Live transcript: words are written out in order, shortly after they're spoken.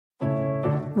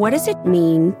What does it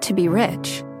mean to be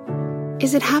rich?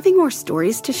 Is it having more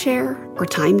stories to share or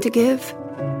time to give?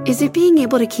 Is it being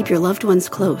able to keep your loved ones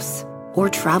close or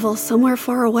travel somewhere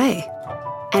far away?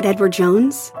 At Edward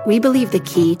Jones, we believe the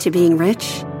key to being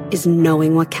rich is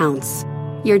knowing what counts.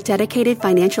 Your dedicated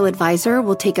financial advisor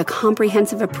will take a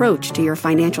comprehensive approach to your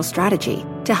financial strategy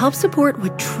to help support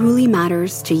what truly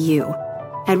matters to you.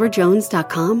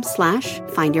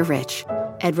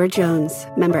 EdwardJones.com/findyourrich. Edward Jones,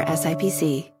 member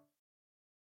SIPC.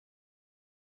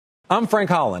 I'm Frank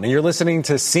Holland, and you're listening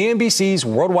to CNBC's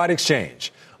Worldwide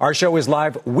Exchange. Our show is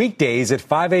live weekdays at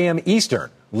 5 a.m. Eastern.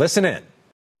 Listen in.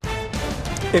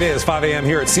 It is 5 a.m.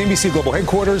 here at CNBC Global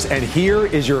Headquarters, and here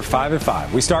is your 5 at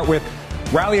 5. We start with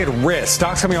rally at risk.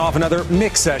 Stocks coming off another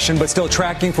mixed session, but still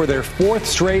tracking for their fourth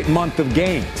straight month of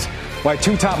gains. While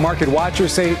two top market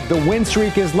watchers say the win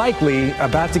streak is likely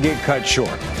about to get cut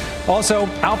short. Also,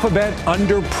 Alphabet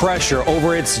under pressure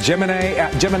over its Gemini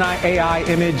AI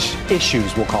image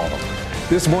issues, we'll call them.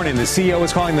 This morning, the CEO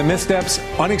is calling the missteps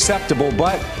unacceptable,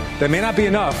 but that may not be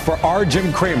enough for our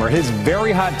Jim Cramer. His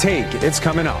very hot take, it's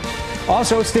coming up.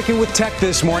 Also, sticking with tech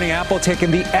this morning, Apple taking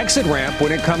the exit ramp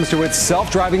when it comes to its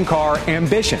self-driving car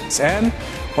ambitions. And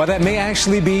while that may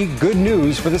actually be good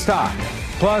news for the stock.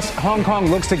 Plus, Hong Kong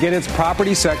looks to get its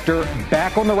property sector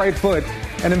back on the right foot,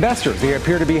 and investors, they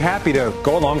appear to be happy to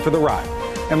go along for the ride.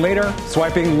 And later,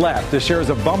 swiping left, the shares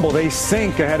of Bumble, they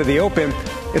sink ahead of the open.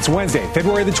 It's Wednesday,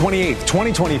 February the 28th,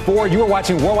 2024. You are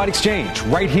watching Worldwide Exchange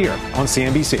right here on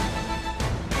CNBC.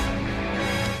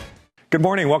 Good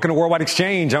morning. Welcome to Worldwide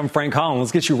Exchange. I'm Frank Holland.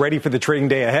 Let's get you ready for the trading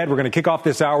day ahead. We're going to kick off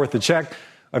this hour with the check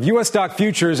of U.S. stock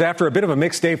futures. After a bit of a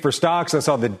mixed day for stocks, I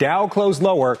saw the Dow close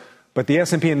lower, but the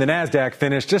S&P and the NASDAQ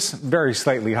finished just very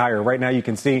slightly higher. Right now you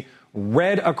can see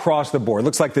red across the board.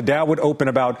 Looks like the Dow would open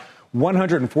about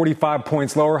 145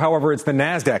 points lower. However, it's the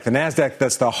NASDAQ. The NASDAQ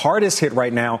that's the hardest hit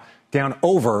right now, down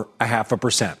over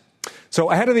 0.5%.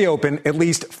 So ahead of the open, at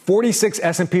least 46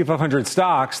 S&P 500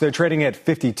 stocks, they're trading at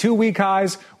 52-week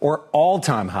highs or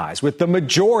all-time highs, with the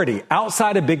majority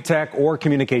outside of big tech or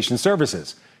communication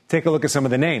services. Take a look at some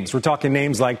of the names. We're talking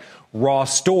names like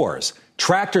Ross Stores,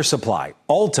 Tractor Supply,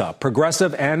 Ulta,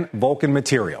 Progressive, and Vulcan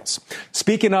Materials.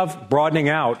 Speaking of broadening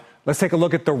out, let's take a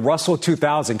look at the Russell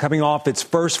 2000 coming off its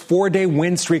first four-day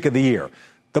win streak of the year.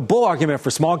 The bull argument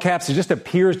for small caps, it just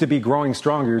appears to be growing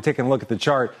stronger. You're taking a look at the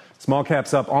chart. Small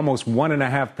caps up almost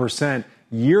 1.5%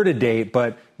 year to date,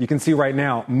 but you can see right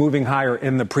now moving higher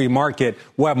in the pre-market.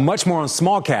 We'll have much more on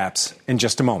small caps in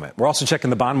just a moment. We're also checking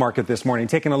the bond market this morning,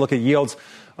 taking a look at yields.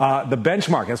 The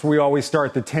benchmark, that's where we always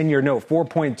start, the 10-year note,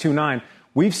 4.29.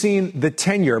 We've seen the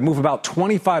 10-year move about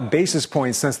 25 basis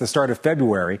points since the start of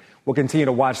February. We'll continue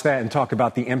to watch that and talk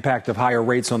about the impact of higher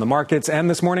rates on the markets. And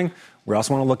this morning, we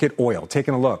also want to look at oil.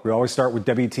 Taking a look, we always start with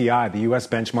WTI, the U.S.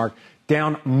 benchmark,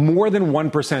 down more than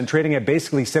 1%, trading at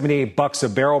basically $78 a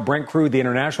barrel. Brent crude, the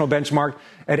international benchmark,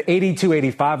 at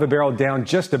 $82.85 a barrel, down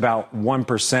just about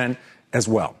 1% as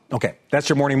well. Okay, that's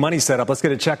your morning money setup. Let's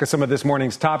get a check of some of this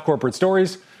morning's top corporate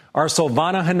stories. Our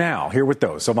Silvana Henao here with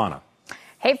those. Silvana.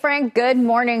 Hey, Frank, good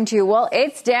morning to you. Well,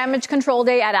 it's damage control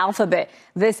day at Alphabet.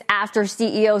 This after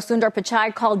CEO Sundar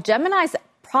Pichai called Gemini's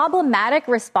problematic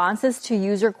responses to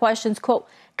user questions, quote,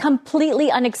 completely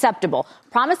unacceptable,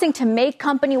 promising to make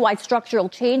company-wide structural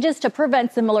changes to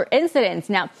prevent similar incidents.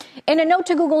 Now, in a note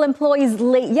to Google employees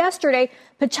late yesterday,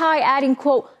 Pichai adding,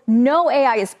 quote, no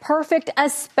AI is perfect,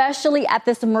 especially at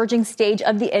this emerging stage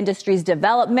of the industry's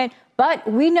development.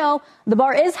 But we know the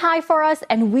bar is high for us,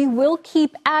 and we will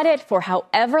keep at it for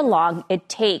however long it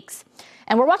takes.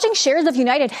 And we're watching shares of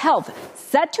United Health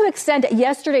set to extend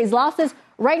yesterday's losses,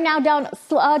 right now down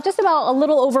just about a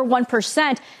little over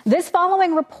 1%. This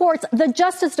following reports the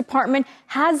Justice Department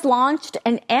has launched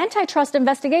an antitrust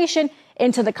investigation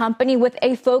into the company with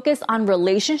a focus on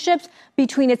relationships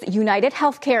between its United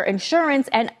Healthcare Insurance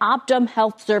and Optum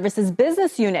Health Services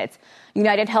business units.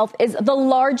 United Health is the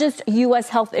largest U.S.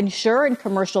 health insurer in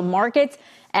commercial markets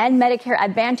and Medicare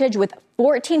Advantage with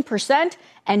 14%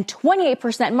 and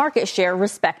 28% market share,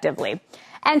 respectively.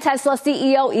 And Tesla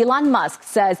CEO Elon Musk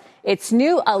says its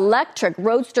new electric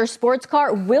roadster sports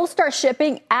car will start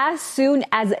shipping as soon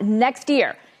as next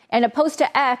year. In a post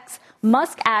to X,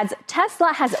 Musk adds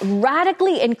Tesla has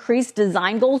radically increased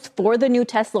design goals for the new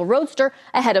Tesla Roadster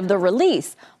ahead of the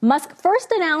release. Musk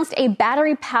first announced a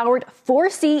battery-powered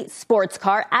 4C sports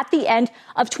car at the end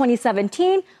of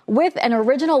 2017 with an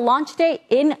original launch date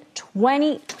in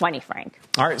 2020, Frank.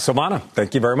 All right, Silvana,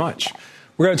 thank you very much.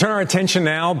 We're going to turn our attention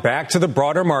now back to the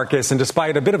broader markets. And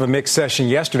despite a bit of a mixed session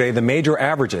yesterday, the major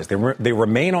averages, they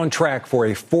remain on track for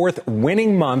a fourth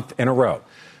winning month in a row.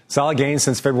 Solid gains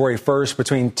since February 1st,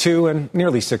 between 2 and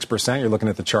nearly 6%. You're looking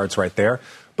at the charts right there.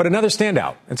 But another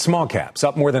standout, it's small caps,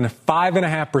 up more than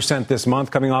 5.5% this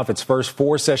month, coming off its first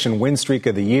 4-session win streak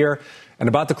of the year, and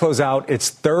about to close out its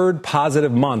third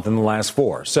positive month in the last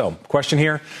 4. So, question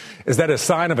here, is that a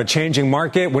sign of a changing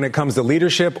market when it comes to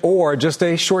leadership, or just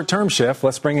a short-term shift?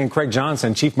 Let's bring in Craig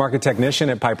Johnson, Chief Market Technician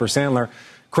at Piper Sandler.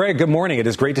 Craig, good morning. It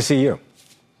is great to see you.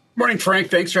 Morning, Frank.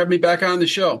 Thanks for having me back on the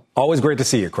show. Always great to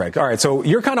see you, Craig. All right, so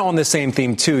you're kind of on the same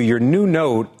theme, too. Your new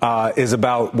note is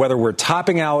about whether we're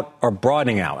topping out or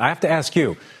broadening out. I have to ask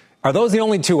you, are those the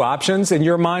only two options in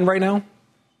your mind right now?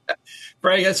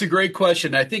 Frank, that's a great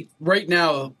question. I think right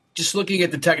now, just looking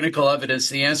at the technical evidence,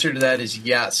 the answer to that is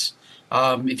yes.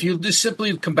 If you just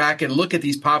simply come back and look at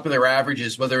these popular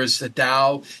averages, whether it's the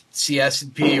Dow, it's the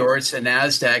S&P, or it's the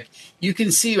NASDAQ, you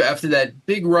can see after that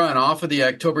big run off of the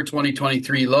October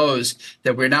 2023 lows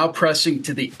that we're now pressing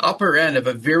to the upper end of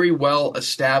a very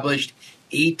well-established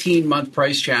 18-month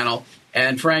price channel.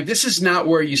 And, Frank, this is not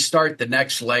where you start the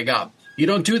next leg up. You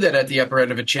don't do that at the upper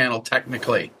end of a channel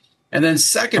technically. And then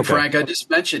second, okay, Frank, I just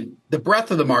mentioned the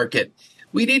breadth of the market.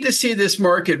 We need to see this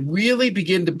market really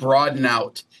begin to broaden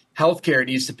out. Healthcare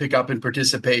needs to pick up in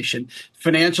participation.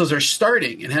 Financials are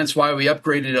starting, and hence why we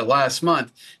upgraded it last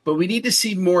month. But we need to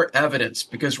see more evidence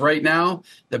because right now,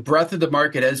 the breadth of the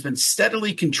market has been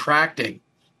steadily contracting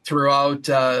throughout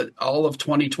all of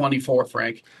 2024,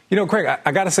 Frank. You know, Craig,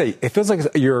 I got to say, it feels like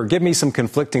you're giving me some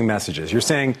conflicting messages. You're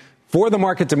saying for the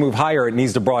market to move higher, it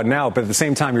needs to broaden out. But at the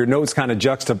same time, your note's kind of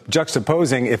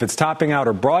juxtaposing if it's topping out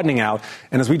or broadening out.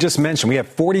 And as we just mentioned, we have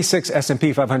 46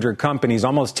 S&P 500 companies,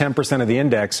 almost 10% of the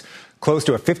index, close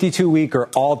to a 52-week or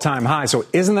all-time high. So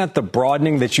isn't that the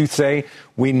broadening that you say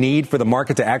we need for the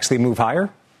market to actually move higher?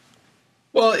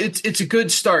 Well, it's a good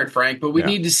start, Frank, but we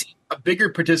need to see a bigger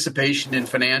participation in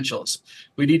financials.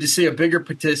 We need to see a bigger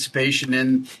participation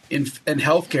in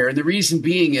healthcare. And the reason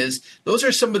being is those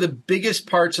are some of the biggest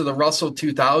parts of the Russell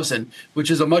 2000, which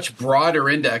is a much broader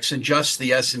index than just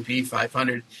the S&P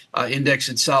 500 index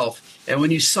itself. And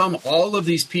when you sum all of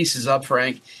these pieces up,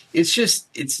 Frank,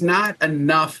 it's not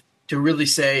enough to really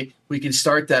say we can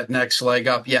start that next leg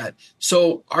up yet.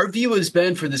 So our view has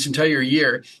been for this entire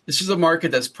year, this is a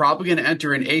market that's probably going to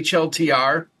enter an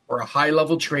HLTR or a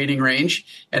high-level trading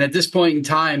range. And at this point in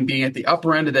time, being at the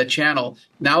upper end of that channel,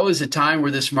 now is a time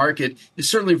where this market is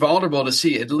certainly vulnerable to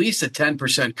see at least a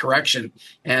 10% correction.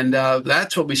 And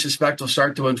that's what we suspect will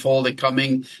start to unfold in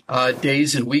coming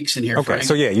days and weeks in here, Okay, Frank.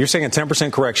 so yeah, you're saying a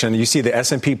 10% correction. You see the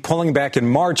S&P pulling back in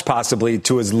March possibly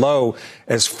to as low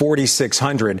as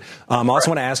 4,600. I also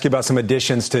want to ask you about some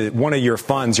additions to one of your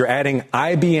funds. You're adding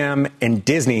IBM and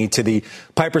Disney to the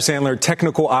Piper Sandler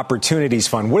Technical Opportunities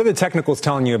Fund. What are the technicals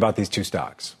telling you about these two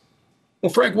stocks?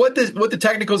 Well, Frank, what the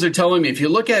technicals are telling me, if you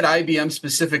look at IBM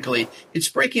specifically, it's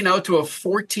breaking out to a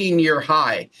 14-year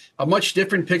high, a much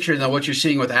different picture than what you're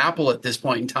seeing with Apple at this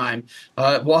point in time.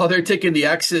 While they're taking the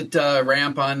exit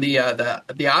ramp on the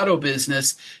auto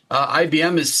business,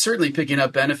 IBM is certainly picking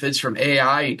up benefits from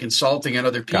AI and consulting and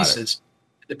other pieces.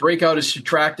 The breakout is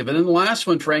attractive. And then the last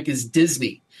one, Frank, is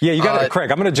Disney. Yeah, you got to,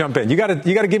 Craig, I'm going to jump in. You got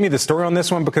to give me the story on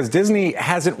this one because Disney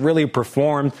hasn't really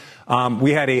performed.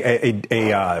 We had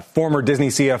a former Disney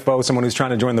CFO, someone who's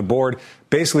trying to join the board,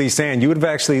 basically saying you would have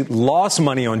actually lost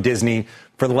money on Disney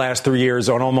for the last 3 years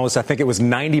on almost, I think it was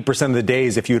 90% of the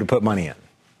days if you would have put money in.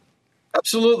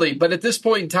 Absolutely. But at this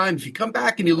point in time, if you come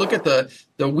back and you look at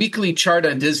the weekly chart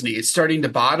on Disney, it's starting to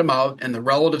bottom out and the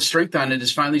relative strength on it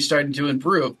is finally starting to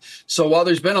improve. So while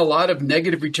there's been a lot of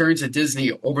negative returns at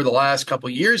Disney over the last couple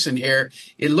of years in here,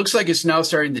 it looks like it's now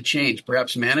starting to change.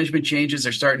 Perhaps management changes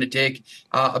are starting to take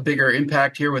a bigger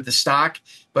impact here with the stock.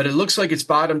 But it looks like it's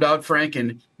bottomed out, Frank.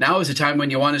 And now is the time when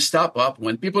you want to step up.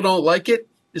 When people don't like it,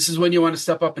 this is when you want to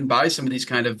step up and buy some of these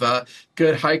kind of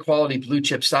good, high quality blue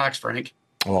chip stocks, Frank.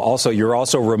 Well, you're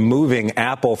also removing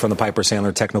Apple from the Piper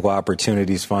Sandler Technical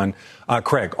Opportunities Fund.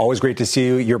 Craig, always great to see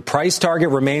you. Your price target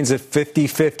remains at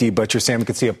 50-50, but you're saying we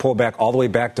could see a pullback all the way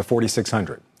back to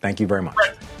 4,600. Thank you very much.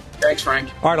 Thanks, Frank.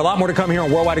 All right, a lot more to come here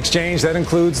on Worldwide Exchange. That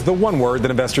includes the one word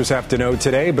that investors have to know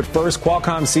today. But first,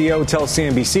 Qualcomm CEO tells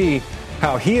CNBC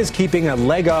how he is keeping a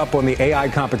leg up on the AI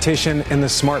competition in the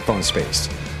smartphone space.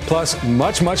 Plus,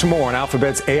 much, much more on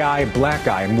Alphabet's AI black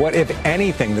eye and what, if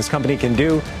anything, this company can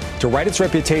do to right its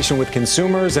reputation with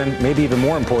consumers and maybe even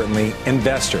more importantly,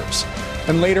 investors.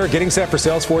 And later, getting set for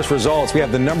Salesforce results, we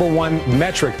have the number one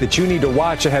metric that you need to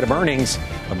watch ahead of earnings.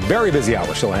 A very busy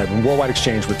hour still ahead when Worldwide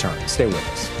Exchange returns. Stay with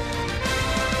us.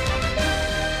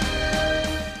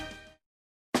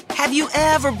 Have you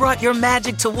ever brought your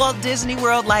magic to Walt Disney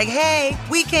World like, hey,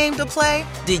 we came to play?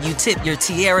 Did you tip your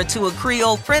tiara to a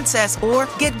Creole princess or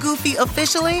get goofy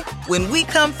officially? When we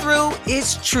come through,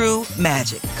 it's true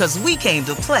magic, because we came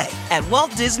to play at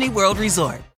Walt Disney World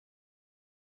Resort.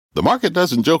 The market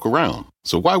doesn't joke around,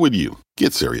 so why would you?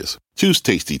 Get serious. Choose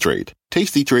Tasty Trade.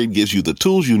 Tasty Trade gives you the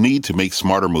tools you need to make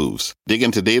smarter moves. Dig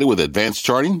into data with advanced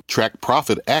charting, track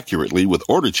profit accurately with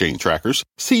order chain trackers,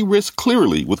 see risk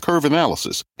clearly with curve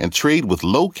analysis, and trade with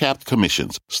low-capped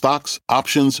commissions, stocks,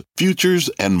 options, futures,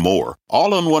 and more.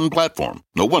 All on one platform.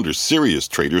 No wonder serious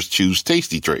traders choose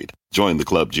Tasty Trade. Join the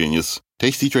club, genius.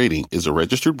 Tasty Trading is a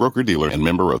registered broker-dealer and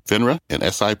member of FINRA and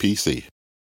SIPC.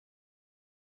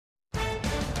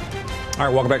 All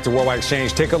right, welcome back to Worldwide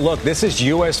Exchange. Take a look. This is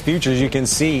U.S. futures. You can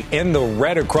see in the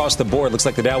red across the board. Looks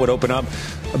like the Dow would open up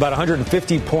about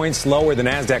 150 points lower than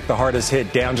NASDAQ, the hardest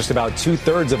hit, down just about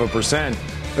 0.2%.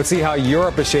 Let's see how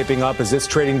Europe is shaping up as this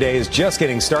trading day is just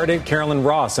getting started. Carolyn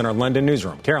Ross in our London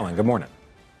newsroom. Carolyn, good morning.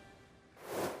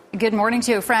 Good morning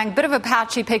to you, Frank. Bit of a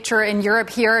patchy picture in Europe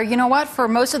here. You know what? For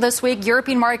most of this week,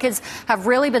 European markets have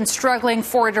really been struggling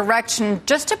for direction.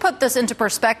 Just to put this into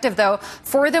perspective, though,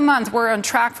 for the month, we're on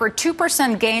track for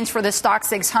 2% gains for the Stock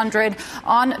 600,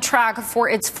 on track for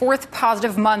its fourth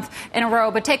positive month in a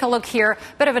row. But take a look here.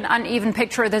 Bit of an uneven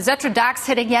picture. The Xetra DAX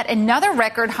hitting yet another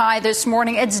record high this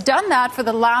morning. It's done that for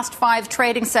the last 5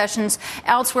 trading sessions.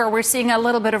 Elsewhere, we're seeing a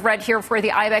little bit of red here for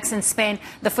the IBEX in Spain,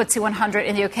 the FTSE 100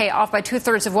 in the UK, off by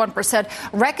 2/3 of 1%.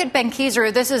 Reckitt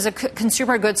Benckiser, this is a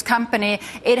consumer goods company.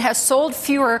 It has sold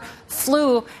fewer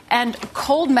flu and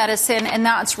cold medicine, and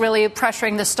that's really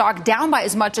pressuring the stock down by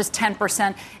as much as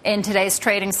 10% in today's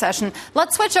trading session.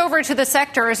 Let's switch over to the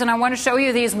sectors, and I want to show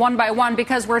you these one by one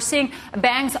because we're seeing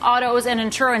banks, autos, and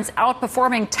insurance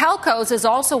outperforming. Telcos is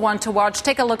also one to watch.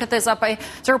 Take a look at this, up by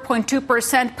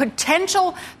 0.2%.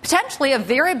 Potentially a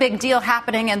very big deal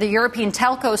happening in the European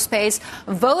telco space.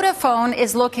 Vodafone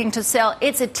is looking to sell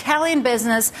its Italian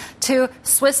business to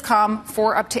Swisscom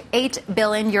for up to 8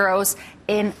 billion euros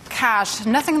in cash.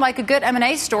 Nothing like a good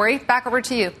M&A story. Back over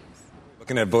to you.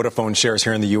 Looking at Vodafone shares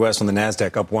here in the U.S. on the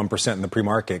NASDAQ, up 1% in the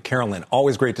pre-market. Carolyn,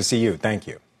 always great to see you. Thank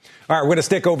you. All right, we're going to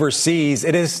stick overseas.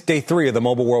 It is day 3 of the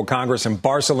Mobile World Congress in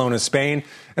Barcelona, Spain.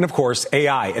 And, of course,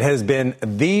 AI. It has been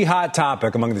the hot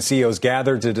topic among the CEOs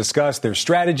gathered to discuss their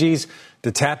strategies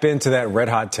to tap into that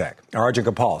red-hot tech. Arjun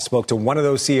Kapal spoke to one of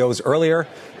those CEOs earlier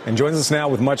and joins us now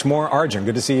with much more. Arjun,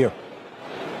 good to see you.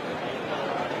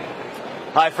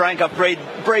 Hi, Frank. I've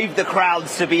braved the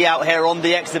crowds to be out here on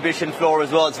the exhibition floor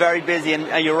as well. It's very busy,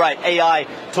 and you're right, AI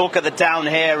talk of the town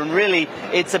here, and really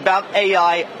it's about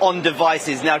AI on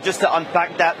devices. Now, just to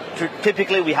unpack that,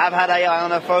 typically we have had AI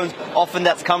on our phones. Often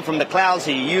that's come from the cloud,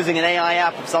 so you're using an AI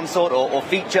app of some sort or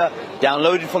feature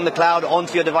downloaded from the cloud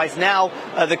onto your device. Now,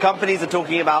 the companies are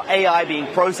talking about AI being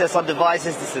processed on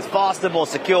devices. This is faster, more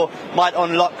secure, might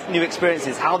unlock new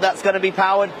experiences. How that's going to be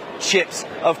powered? Chips,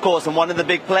 of course, and one of the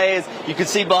big players you can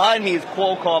see behind me is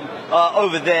Qualcomm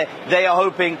over there. They are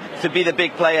hoping to be the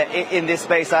big player in this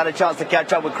space. I had a chance to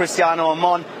catch up with Cristiano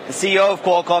Amon, the CEO of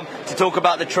Qualcomm, to talk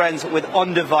about the trends with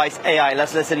on-device AI.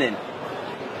 Let's listen in.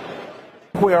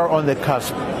 We are on the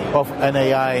cusp of an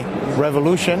AI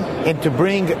revolution, and to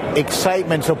bring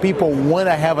excitement so people want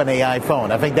to have an AI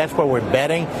phone. I think that's what we're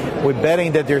betting. We're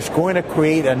betting that there's going to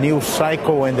create a new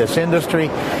cycle in this industry,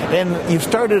 and you've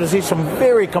started to see some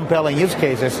very compelling use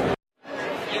cases.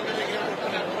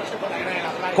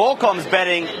 Qualcomm's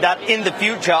betting that in the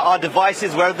future our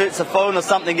devices, whether it's a phone or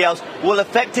something else, will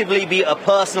effectively be a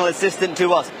personal assistant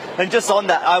to us. And just on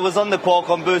that, I was on the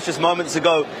Qualcomm booth just moments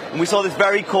ago, and we saw this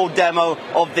very cool demo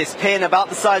of this pin about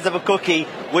the size of a cookie,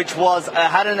 which was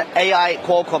had an AI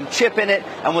Qualcomm chip in it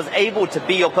and was able to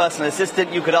be your personal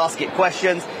assistant. You could ask it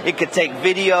questions, it could take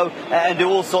video and do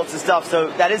all sorts of stuff. So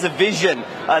that is a vision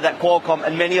that Qualcomm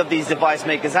and many of these device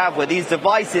makers have, where these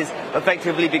devices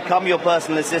effectively become your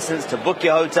personal assistants to book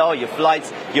your hotel, your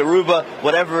flights, your Uber,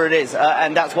 whatever it is.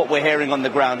 And that's what we're hearing on the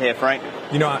ground here, Frank.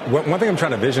 You know, one thing I'm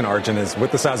trying to vision, Arjun, is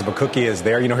what the size of a cookie is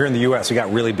there. You know, here in the U.S., we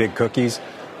got really big cookies.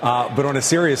 But on a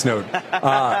serious note,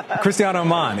 Cristiano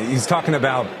Amon, he's talking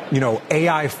about,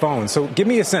 AI phones. So give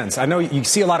me a sense. I know you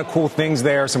see a lot of cool things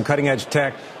there, some cutting-edge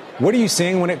tech. What are you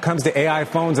seeing when it comes to AI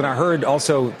phones? And I heard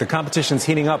also the competition's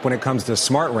heating up when it comes to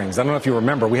smart rings. I don't know if you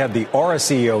remember, we had the Aura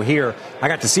CEO here. I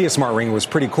got to see a smart ring. It was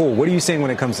pretty cool. What are you seeing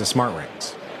when it comes to smart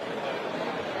rings?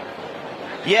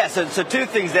 Yeah, so two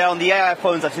things there. On the AI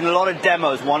phones, I've seen a lot of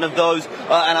demos. One of those,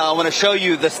 and I want to show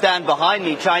you the stand behind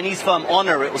me, Chinese firm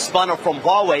Honor. It was spun off from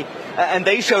Huawei, and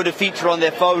they showed a feature on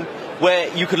their phone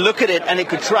where you could look at it and it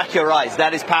could track your eyes.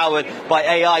 That is powered by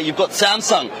AI. You've got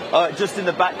Samsung just in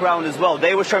the background as well.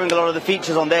 They were showing a lot of the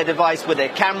features on their device with their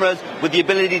cameras, with the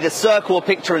ability to circle a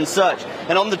picture and search.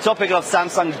 And on the topic of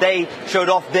Samsung, they showed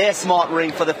off their smart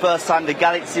ring for the first time, the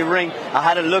Galaxy Ring. I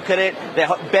had a look at it. They're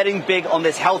betting big on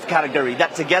this health category,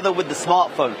 that together with the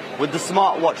smartphone, with the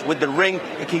smartwatch, with the ring,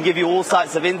 it can give you all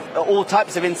types of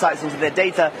insights into their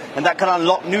data, and that can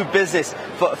unlock new business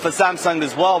for Samsung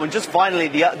as well. And just finally,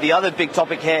 the other big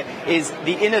topic here is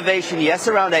the innovation, yes,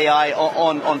 around AI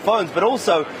on phones, but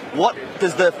also what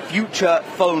does the future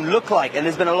phone look like? And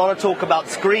there's been a lot of talk about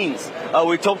screens.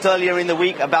 We talked earlier in the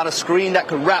week about a screen that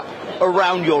could wrap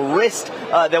around your wrist.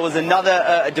 There was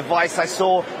another device I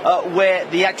saw where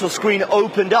the actual screen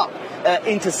opened up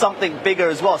into something bigger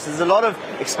as well. So there's a lot of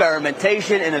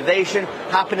experimentation, innovation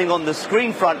happening on the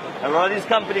screen front. And a lot of these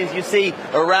companies you see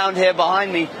around here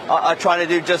behind me are trying to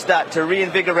do just that, to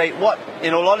reinvigorate what,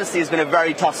 in all honesty, has been a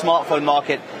very tough smartphone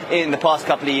market in the past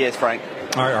couple of years, Frank.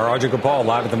 All right, Arjun Gopal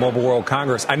live at the Mobile World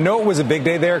Congress. I know it was a big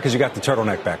day there because you got the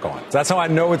turtleneck back on. So that's how I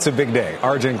know it's a big day.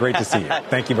 Arjun, great to see you.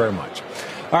 Thank you very much.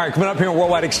 All right, coming up here on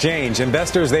Worldwide Exchange,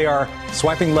 investors, they are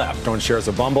swiping left on shares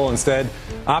of Bumble, instead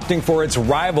opting for its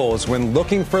rivals when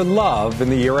looking for love in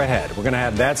the year ahead. We're going to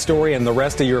have that story and the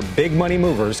rest of your big money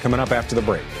movers coming up after the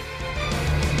break.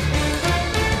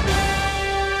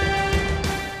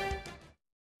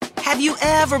 Have you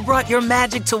ever brought your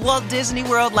magic to Walt Disney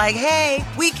World like, hey,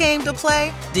 we came to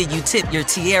play? Did you tip your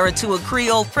tiara to a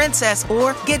Creole princess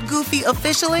or get goofy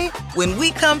officially? When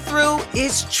we come through,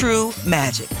 it's true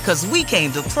magic, because we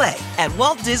came to play at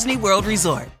Walt Disney World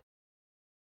Resort.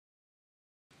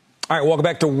 All right, welcome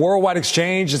back to Worldwide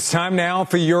Exchange. It's time now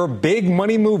for your big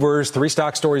money movers. 3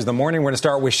 stock stories of the morning. We're going to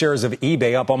start with shares of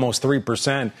eBay up almost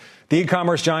 3%. The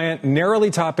e-commerce giant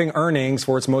narrowly topping earnings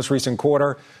for its most recent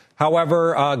quarter.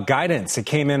 However, guidance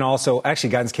came in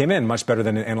much better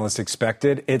than analysts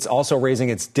expected. It's also raising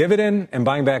its dividend and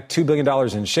buying back $2 billion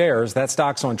in shares. That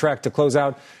stock's on track to close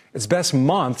out its best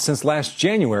month since last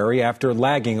January after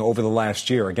lagging over the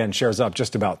last year. Again, shares up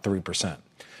just about 3%.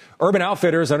 Urban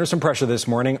Outfitters under some pressure this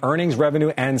morning. Earnings,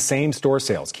 revenue, and same-store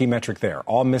sales, key metric there,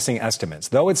 all missing estimates.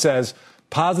 Though it says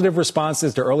positive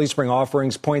responses to early spring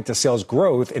offerings point to sales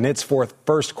growth in its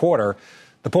first quarter.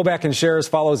 The pullback in shares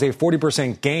follows a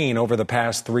 40% gain over the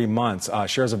past 3 months.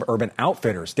 Shares of Urban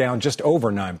Outfitters down just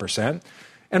over 9%.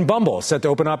 And Bumble set to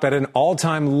open up at an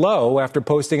all-time low after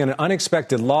posting an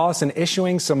unexpected loss and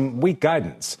issuing some weak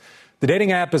guidance. The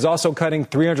dating app is also cutting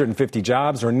 350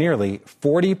 jobs, or nearly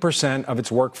 40% of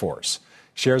its workforce.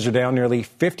 Shares are down nearly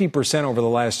 50% over the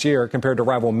last year compared to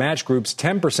rival Match Group's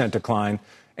 10% decline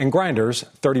and Grindr's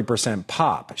 30%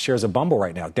 pop. Shares of Bumble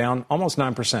right now down almost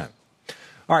 9%.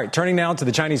 All right, turning now to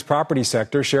the Chinese property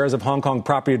sector, shares of Hong Kong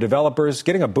property developers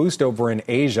getting a boost over in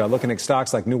Asia, looking at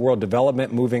stocks like New World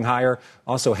Development moving higher,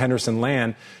 also Henderson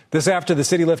Land. This after the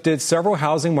city lifted several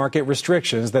housing market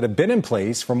restrictions that have been in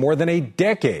place for more than a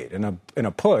decade in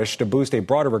a push to boost a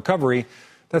broader recovery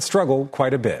that struggled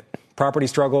quite a bit. Property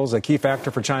struggles, a key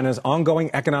factor for China's ongoing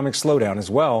economic slowdown as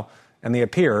well, and they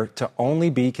appear to only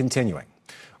be continuing.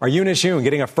 Our Eunice Yoon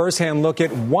getting a first-hand look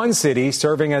at one city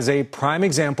serving as a prime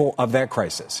example of that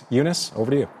crisis. Eunice, over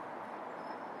to you.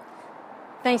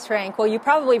 Thanks, Frank. Well, you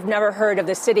probably have never heard of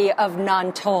the city of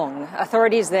Nantong.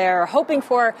 Authorities there are hoping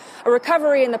for a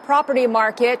recovery in the property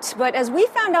market. But as we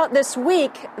found out this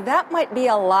week, that might be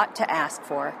a lot to ask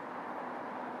for.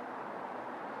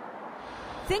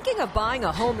 Thinking of buying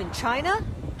a home in China?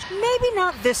 Maybe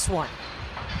not this one.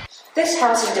 This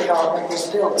housing development was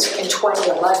built in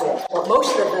 2011, but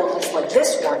most of the buildings like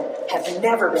this one have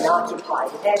never been occupied.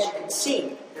 And as you can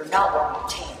see, they're not well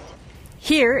maintained.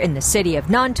 Here in the city of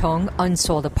Nantong,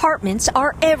 unsold apartments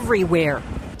are everywhere.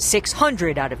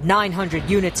 600 out of 900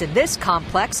 units in this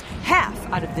complex, half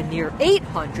out of the near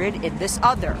 800 in this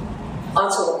other.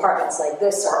 Unsold apartments like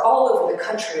this are all over the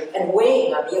country and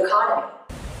weighing on the economy.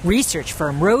 Research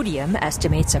firm Rhodium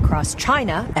estimates across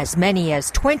China as many as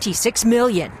 26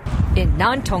 million. In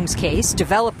Nantong's case,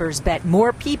 developers bet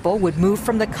more people would move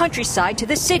from the countryside to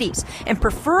the cities and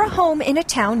prefer a home in a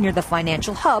town near the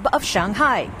financial hub of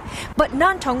Shanghai. But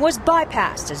Nantong was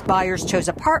bypassed as buyers chose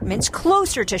apartments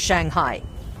closer to Shanghai.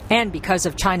 And because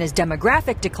of China's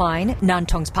demographic decline,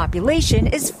 Nantong's population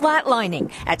is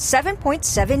flatlining at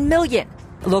 7.7 million.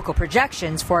 Local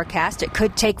projections forecast it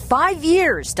could take 5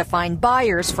 years to find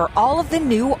buyers for all of the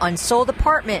new unsold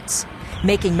apartments.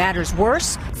 Making matters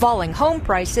worse, falling home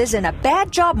prices and a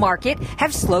bad job market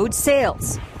have slowed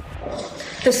sales.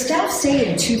 The staff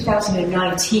say in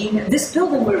 2019, this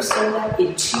building would have sold out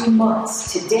in 2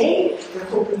 months. Today, they're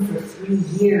hoping for 3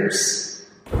 years.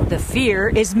 The fear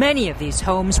is many of these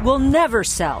homes will never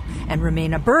sell and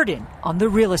remain a burden on the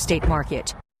real estate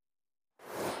market.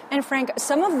 And Frank,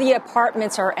 some of the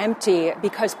apartments are empty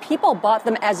because people bought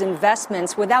them as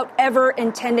investments without ever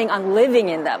intending on living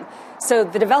in them. So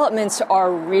the developments are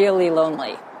really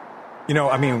lonely. You know,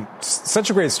 I mean, such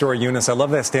a great story, Eunice. I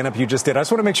love that stand-up you just did. I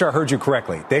just want to make sure I heard you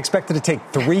correctly. They expected to take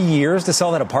 3 years to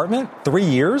sell that apartment? 3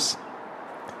 years?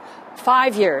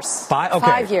 5 years. Okay.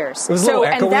 5 years. There was a little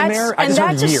echo in there. I just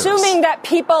heard years. Assuming that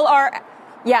people are...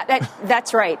 Yeah,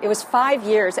 that's right. It was 5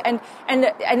 years. And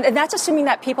that's assuming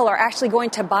that people are actually going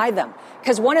to buy them.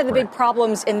 Because one of the big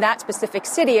problems in that specific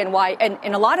city and why, and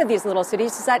in a lot of these little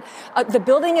cities, is that the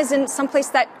building is in some place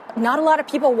that not a lot of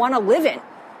people want to live in.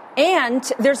 And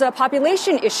there's a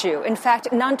population issue. In fact,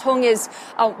 Nantong is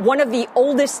one of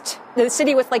the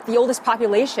city with like the oldest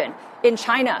population in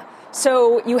China.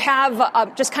 So you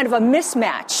have just kind of a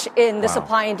mismatch in the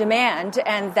supply and demand,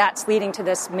 and that's leading to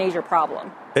this major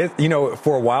problem.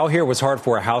 For a while here, it was hard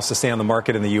for a house to stay on the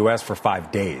market in the U.S. for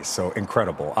 5 days. So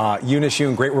incredible. Eunice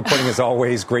Yoon, great reporting as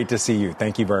always. Great to see you.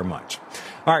 Thank you very much.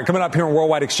 All right, coming up here on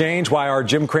Worldwide Exchange, why our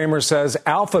Jim Cramer says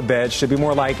Alphabet should be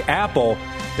more like Apple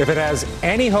if it has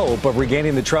any hope of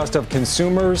regaining the trust of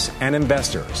consumers and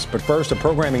investors. But first, a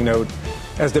programming note.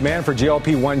 As demand for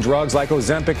GLP-1 drugs like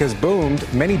Ozempic has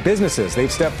boomed, many businesses,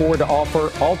 they've stepped forward to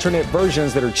offer alternate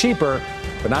versions that are cheaper,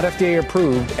 but not FDA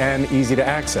approved and easy to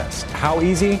access. How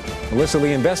easy? Melissa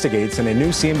Lee investigates in a new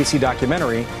CNBC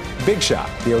documentary, Big Shot,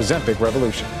 the Ozempic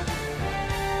Revolution.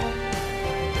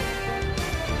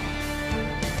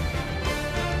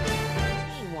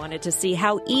 To see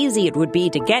how easy it would be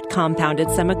to get compounded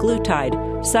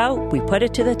semaglutide. So we put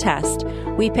it to the test.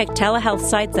 We picked telehealth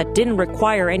sites that didn't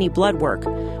require any blood work.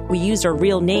 We used our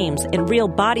real names and real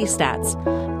body stats.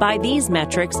 By these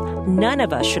metrics, none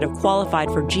of us should have qualified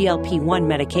for GLP-1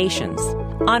 medications.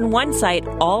 On one site,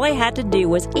 all I had to do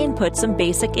was input some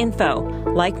basic info,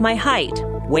 like my height,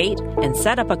 weight, and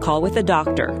set up a call with a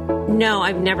doctor. No,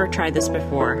 I've never tried this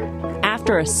before.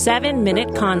 After a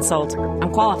 7-minute consult, I'm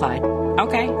qualified.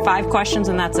 Okay, 5 questions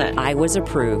and that's it. I was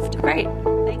approved. Great.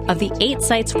 Of the 8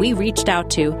 sites we reached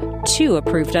out to, 2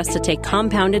 approved us to take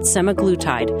compounded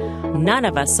semaglutide. None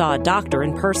of us saw a doctor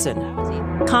in person.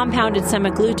 Compounded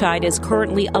semaglutide is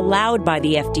currently allowed by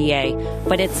the FDA,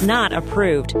 but it's not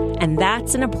approved, and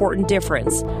that's an important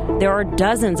difference. There are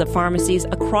dozens of pharmacies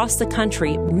across the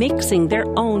country mixing their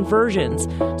own versions,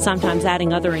 sometimes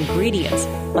adding other ingredients,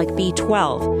 like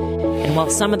B12. And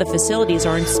while some of the facilities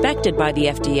are inspected by the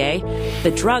FDA, the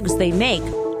drugs they make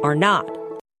are not.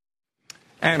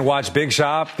 And watch Big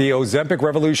Shop, the Ozempic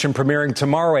Revolution, premiering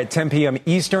tomorrow at 10 p.m.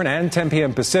 Eastern and 10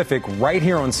 p.m. Pacific, right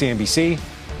here on CNBC.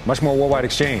 Much more Worldwide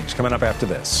Exchange coming up after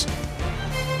this.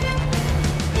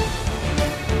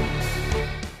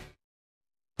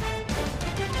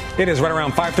 It is right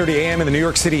around 5:30 a.m. in the New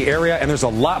York City area, and there's a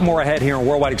lot more ahead here on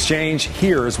Worldwide Exchange.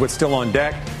 Here's what's still on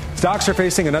deck. Stocks are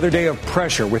facing another day of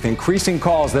pressure with increasing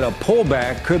calls that a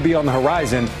pullback could be on the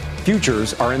horizon.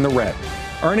 Futures are in the red.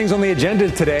 Earnings on the agenda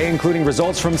today, including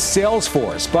results from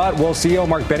Salesforce. But will CEO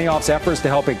Mark Benioff's efforts to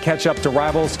help it catch up to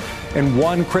rivals in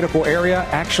one critical area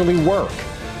actually work?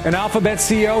 An Alphabet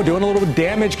CEO doing a little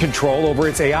damage control over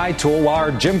its AI tool, while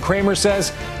our Jim Cramer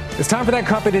says it's time for that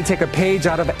company to take a page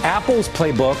out of Apple's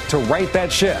playbook to right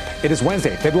that ship. It is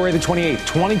Wednesday, February the 28th,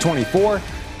 2024.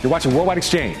 You're watching Worldwide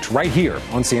Exchange right here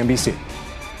on CNBC.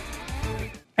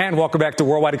 And welcome back to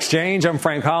Worldwide Exchange. I'm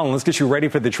Frank Holland. Let's get you ready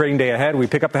for the trading day ahead. We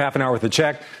pick up the half an hour with a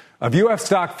check of U.S.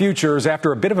 stock futures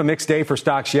after a bit of a mixed day for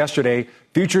stocks yesterday.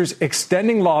 Futures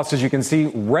extending losses, you can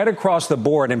see, red across the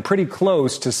board and pretty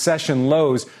close to session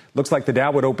lows. Looks like the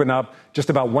Dow would open up just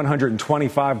about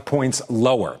 125 points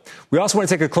lower. We also want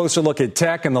to take a closer look at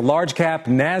tech and the large cap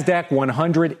NASDAQ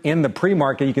 100 in the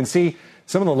pre-market. You can see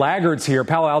some of the laggards here.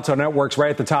 Palo Alto Networks right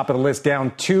at the top of the list,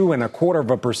 down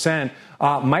 2.25%.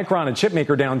 Micron, a chip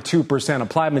maker, down 2%.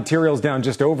 Applied Materials down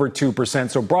just over 2%.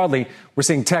 So broadly, we're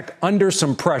seeing tech under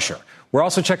some pressure. We're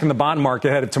also checking the bond market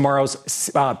ahead of tomorrow's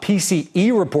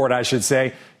PCE report, I should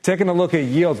say. Taking a look at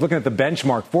yields, looking at the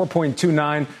benchmark,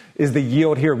 4.29 is the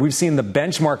yield here. We've seen the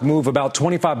benchmark move about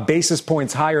 25 basis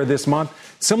points higher this month.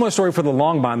 Similar story for the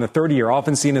long bond, the 30-year,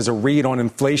 often seen as a read on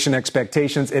inflation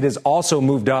expectations. It has also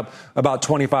moved up about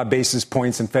 25 basis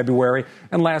points in February.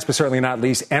 And last but certainly not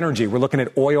least, energy. We're looking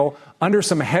at oil under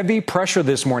some heavy pressure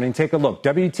this morning. Take a look.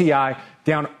 WTI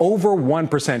down over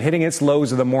 1%, hitting its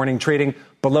lows of the morning, trading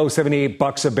below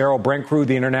 $78 a barrel. Brent crude,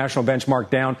 the international benchmark,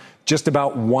 down just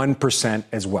about 1%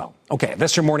 as well. Okay,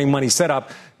 that's your morning money setup.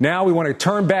 Now we want to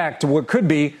turn back to what could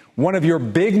be one of your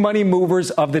big money movers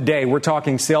of the day. We're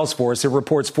talking Salesforce. It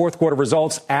reports fourth quarter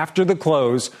results after the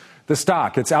close. The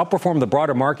stock, it's outperformed the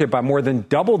broader market by more than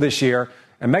double this year,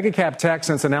 and megacap tech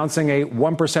since announcing a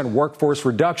 1% workforce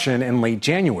reduction in late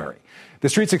January. The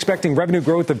Street's expecting revenue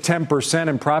growth of 10%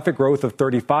 and profit growth of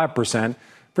 35%.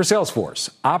 For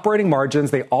Salesforce, operating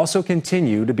margins, they also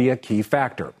continue to be a key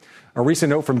factor. A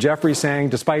recent note from Jefferies saying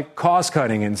despite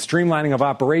cost-cutting and streamlining of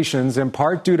operations, in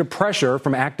part due to pressure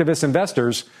from activist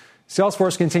investors,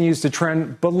 Salesforce continues to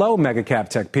trend below megacap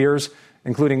tech peers,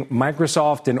 including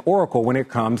Microsoft and Oracle when it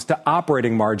comes to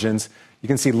operating margins. You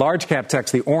can see large cap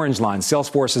tech's the orange line.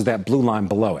 Salesforce is that blue line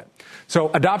below it. So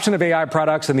adoption of AI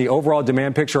products and the overall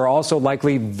demand picture are also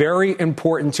likely very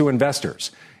important to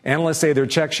investors. Analysts say their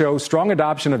checks show strong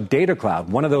adoption of Data Cloud,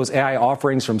 one of those AI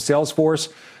offerings from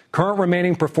Salesforce. Current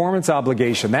remaining performance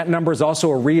obligation, that number is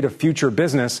also a read of future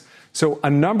business. So a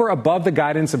number above the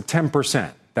guidance of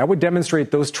 10%. That would demonstrate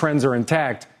those trends are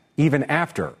intact even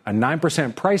after a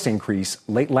 9% price increase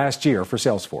late last year for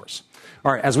Salesforce.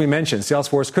 All right, as we mentioned,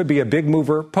 Salesforce could be a big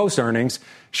mover post-earnings.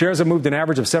 Shares have moved an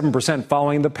average of 7%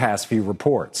 following the past few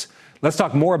reports. Let's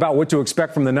talk more about what to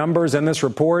expect from the numbers in this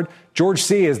report. George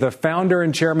Seay is the founder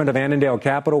and chairman of Annadale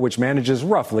Capital, which manages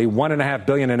roughly $1.5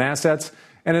 billion in assets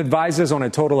and advises on a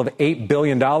total of $8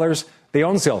 billion. They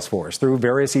own Salesforce through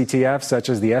various ETFs such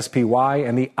as the SPY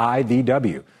and the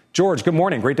IVW. George, good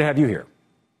morning. Great to have you here.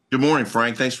 Good morning,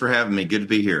 Frank. Thanks for having me. Good to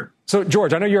be here. So,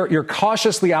 George, I know you're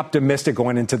cautiously optimistic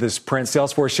going into this print.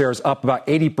 Salesforce shares up about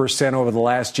 80% over the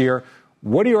last year.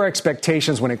 What are your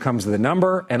expectations when it comes to the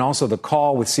number and also the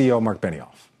call with CEO Mark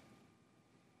Benioff?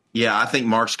 Yeah, I think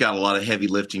Mark's got a lot of heavy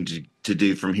lifting to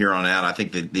do from here on out. I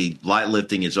think that the light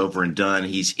lifting is over and done.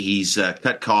 He's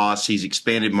cut costs. He's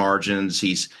expanded margins.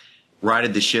 He's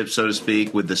righted the ship, so to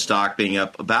speak, with the stock being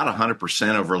up about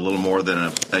 100% over a little more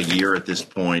than a year at this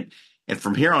point. And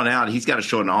from here on out, he's got to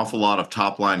show an awful lot of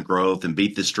top-line growth and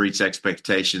beat the Street's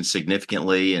expectations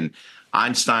significantly. And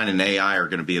Einstein and AI are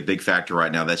going to be a big factor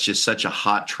right now. That's just such a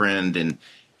hot trend, and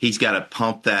he's got to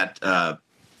pump that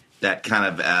kind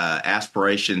of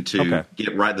aspiration to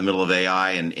get right in the middle of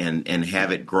AI and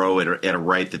have it grow at a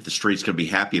rate that the Street's going to be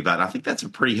happy about. And I think that's a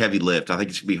pretty heavy lift. I think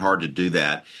it's going to be hard to do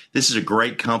that. This is a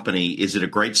great company. Is it a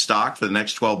great stock for the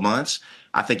next 12 months?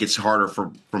 I think it's harder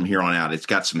from here on out. It's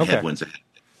got some headwinds ahead.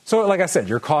 So, like I said,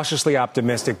 you're cautiously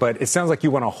optimistic, but it sounds like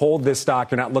you want to hold this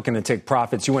stock. You're not looking to take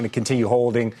profits. You want to continue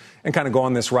holding and kind of go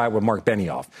on this ride with Mark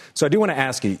Benioff. So I do want to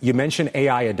ask you, you mentioned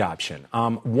AI adoption.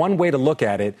 One way to look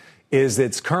at it is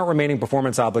its current remaining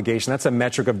performance obligation. That's a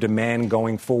metric of demand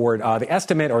going forward. The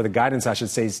estimate, or the guidance, I should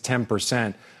say, is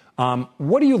 10%.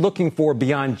 What are you looking for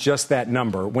beyond just that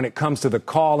number when it comes to the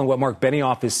call and what Mark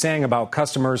Benioff is saying about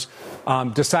customers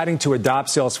deciding to adopt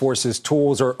Salesforce's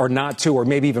tools or not to, or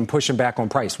maybe even pushing back on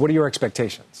price? What are your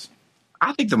expectations?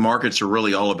 I think the markets are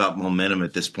really all about momentum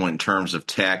at this point in terms of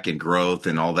tech and growth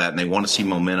and all that, and they want to see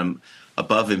momentum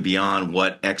above and beyond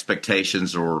what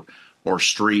expectations or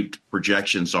street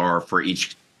projections are for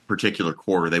each particular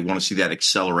quarter. They want to see that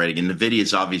accelerating. And NVIDIA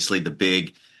is obviously the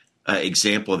big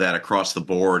example of that across the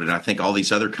board. And I think all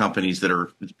these other companies that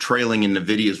are trailing in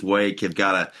NVIDIA's wake have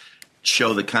got to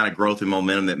show the kind of growth and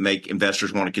momentum that make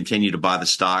investors want to continue to buy the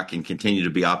stock and continue to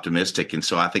be optimistic. And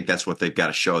so I think that's what they've got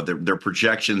to show. Their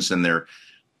projections and their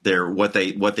what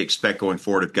they expect going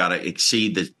forward have got to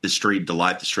exceed the Street,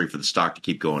 delight the Street for the stock to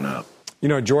keep going up. You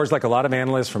know, George, like a lot of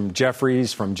analysts from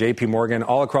Jefferies, from JP Morgan,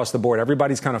 all across the board,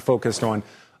 everybody's kind of focused on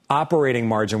operating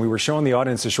margin. We were showing the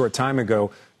audience a short time ago,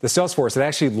 the Salesforce, it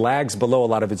actually lags below a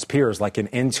lot of its peers, like an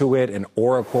Intuit, an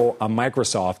Oracle, a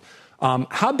Microsoft.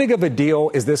 How big of a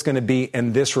deal is this going to be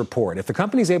in this report? If the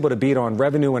company's able to beat on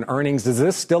revenue and earnings, is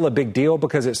this still a big deal?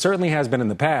 Because it certainly has been in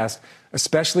the past,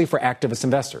 especially for activist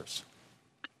investors.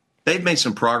 They've made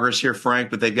some progress here,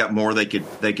 Frank, but they've got more they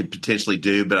could potentially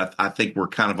do. But I think we're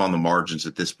kind of on the margins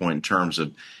at this point in terms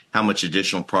of how much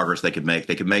additional progress they could make.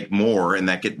 They could make more, and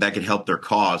that could help their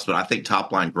cause. But I think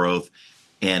top line growth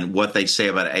and what they say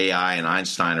about AI and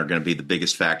Einstein are going to be the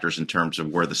biggest factors in terms of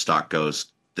where the stock goes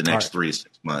the next 3 to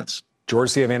 6 months. George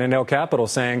Seay of Annadale Capital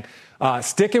saying,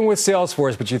 sticking with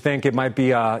Salesforce, but you think it might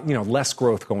be less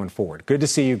growth going forward. Good to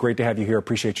see you. Great to have you here.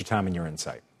 Appreciate your time and your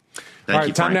insight. Thank All right,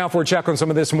 you, time Frank. now for a check on some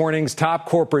of this morning's top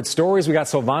corporate stories. We got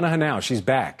Silvana Hanau. She's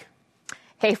back.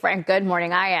 Hey, Frank, good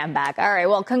morning. I am back. All right,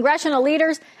 well, congressional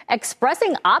leaders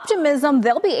expressing optimism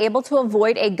they'll be able to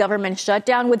avoid a government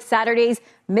shutdown with Saturday's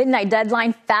midnight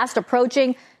deadline fast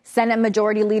approaching. Senate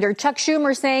Majority Leader Chuck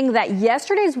Schumer saying that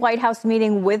yesterday's White House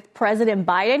meeting with President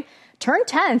Biden turned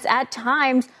tense at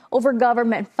times over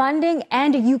government funding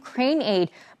and Ukraine aid.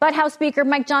 But House Speaker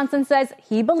Mike Johnson says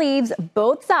he believes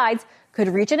both sides could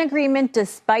reach an agreement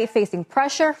despite facing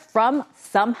pressure from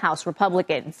some House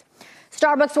Republicans.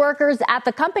 Starbucks workers at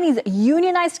the company's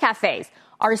unionized cafes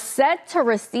are set to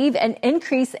receive an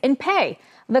increase in pay.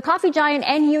 The coffee giant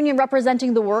and union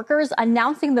representing the workers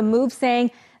announcing the move,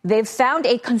 saying they've found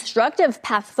a constructive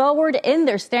path forward in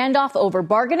their standoff over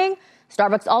bargaining.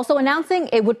 Starbucks also announcing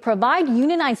it would provide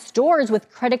unionized stores with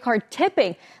credit card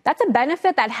tipping. That's a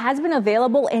benefit that has been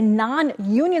available in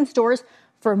non-union stores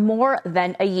for more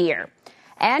than a year.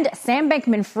 And Sam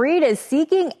Bankman-Fried is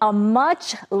seeking a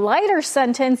much lighter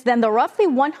sentence than the roughly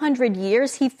 100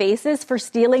 years he faces for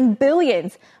stealing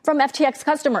billions from FTX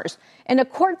customers. In a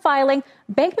court filing,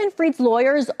 Bankman-Fried's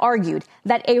lawyers argued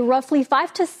that a roughly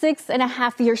 5 to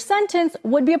 6.5 year sentence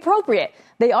would be appropriate.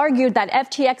 They argued that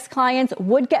FTX clients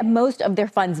would get most of their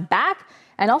funds back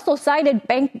and also cited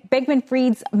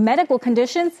Bankman-Fried's medical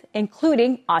conditions,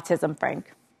 including autism,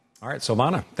 Frank. All right,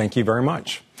 Silvana, thank you very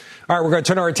much. All right, we're going to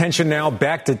turn our attention now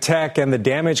back to tech and the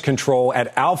damage control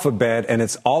at Alphabet, and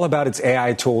it's all about its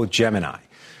AI tool, Gemini.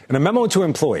 In a memo to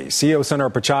employees, CEO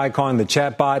Sundar Pichai calling the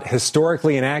chatbot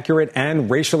historically inaccurate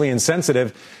and racially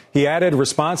insensitive. He added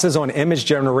responses on image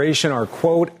generation are,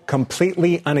 quote,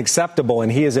 completely unacceptable,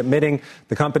 and he is admitting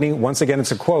the company, once again,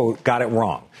 it's a quote, got it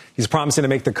wrong. He's promising to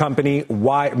make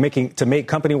make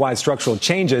company-wide structural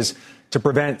changes to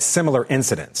prevent similar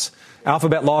incidents.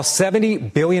 Alphabet lost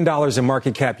 $70 billion in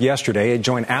market cap yesterday. It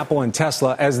joined Apple and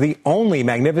Tesla as the only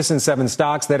Magnificent Seven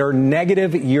stocks that are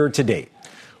negative year to date.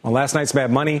 On last night's Mad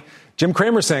Money, Jim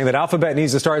Cramer saying that Alphabet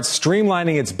needs to start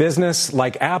streamlining its business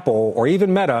like Apple or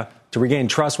even Meta to regain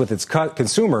trust with its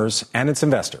consumers and its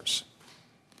investors.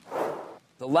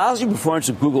 The lousy performance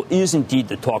of Google is indeed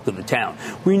the talk of the town.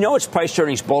 We know its price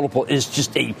earnings multiple is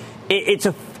just it's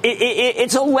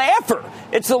a laugher.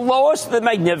 It's the lowest of the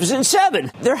Magnificent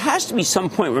Seven. There has to be some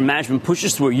point where management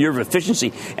pushes through a year of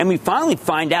efficiency, and we finally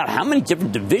find out how many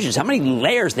different divisions, how many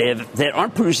layers they have that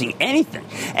aren't producing anything,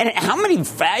 and how many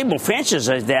valuable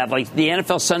franchises they have, like the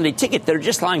NFL Sunday Ticket, that are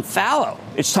just lying fallow.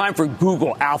 It's time for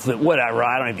Google, Alphabet, whatever,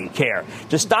 I don't even care,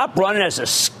 to stop running as a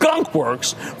skunk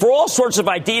works for all sorts of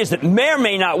ideas that may or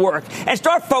may not work, and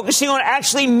start focusing on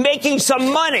actually making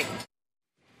some money.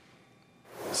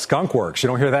 Skunk works. You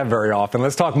don't hear that very often.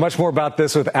 Let's talk much more about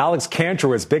this with Alex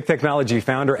Kantrowitz, big technology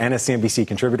founder and a CNBC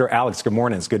contributor. Alex, good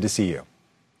morning. It's good to see you.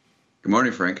 Good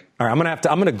morning, Frank. All right,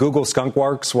 I'm going to Google skunk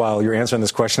works while you're answering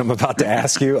this question I'm about to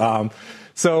ask you.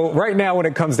 So right now, when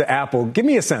it comes to Apple, give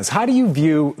me a sense. How do you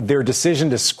view their decision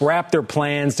to scrap their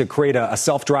plans to create a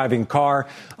self-driving car?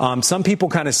 Some people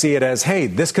kind of see it as, hey,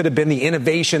 this could have been the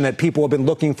innovation that people have been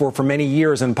looking for many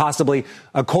years and possibly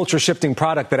a culture-shifting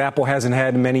product that Apple hasn't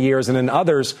had in many years. And then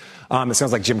others, it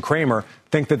sounds like Jim Cramer,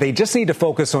 think that they just need to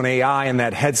focus on AI and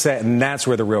that headset, and that's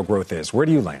where the real growth is. Where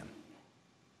do you land?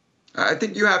 I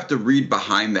think you have to read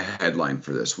behind the headline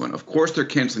for this one. Of course, they're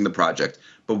canceling the project,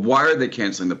 but why are they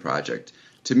canceling the project?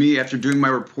 To me, after doing my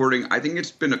reporting, I think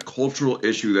it's been a cultural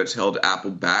issue that's held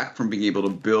Apple back from being able to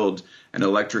build an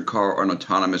electric car or an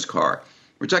autonomous car.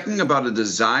 We're talking about a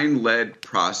design-led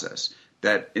process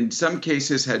that in some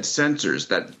cases had sensors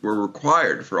that were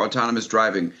required for autonomous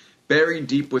driving buried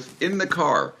deep within the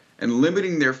car and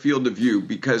limiting their field of view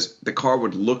because the car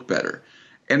would look better.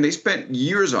 And they spent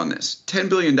years on this, $10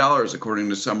 billion according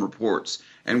to some reports,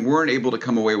 and weren't able to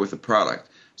come away with a product.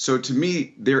 So to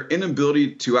me, their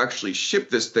inability to actually ship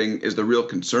this thing is the real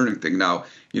concerning thing. Now,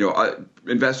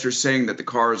 investors saying that the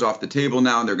car is off the table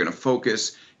now and they're going to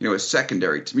focus, is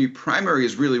secondary. To me, primary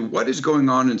is really what is going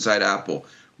on inside Apple.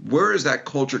 Where is that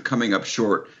culture coming up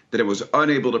short that it was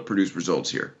unable to produce results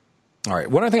here? All right.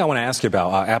 One other thing I want to ask you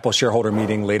about, Apple shareholder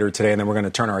meeting later today, and then we're going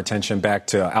to turn our attention back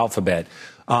to Alphabet.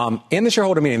 In the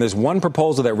shareholder meeting, there's one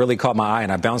proposal that really caught my eye,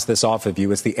 and I bounced this off of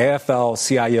you. It's the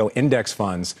AFL-CIO index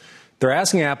funds. They're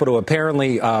asking Apple to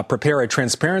apparently prepare a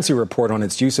transparency report on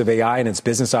its use of AI in its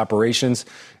business operations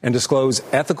and disclose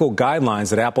ethical guidelines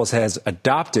that Apple has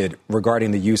adopted regarding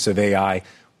the use of AI.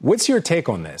 What's your take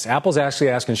on this? Apple's actually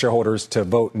asking shareholders to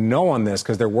vote no on this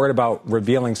because they're worried about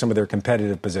revealing some of their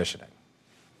competitive positioning.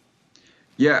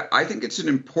 Yeah, I think it's an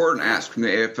important ask from the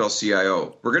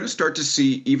AFL-CIO. We're going to start to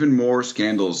see even more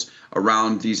scandals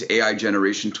around these AI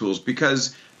generation tools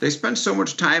because they spend so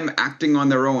much time acting on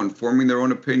their own, forming their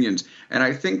own opinions. And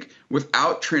I think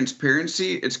without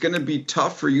transparency, it's going to be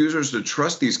tough for users to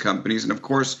trust these companies. And of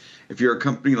course, if you're a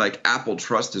company like Apple,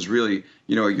 trust is really,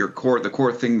 the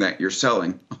core thing that you're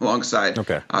selling alongside,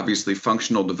 obviously,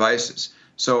 functional devices.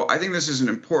 So I think this is an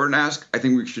important ask. I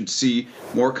think we should see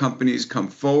more companies come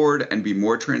forward and be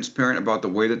more transparent about the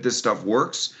way that this stuff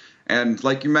works. And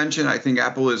like you mentioned, I think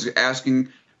Apple is asking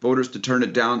voters to turn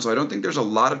it down. So I don't think there's a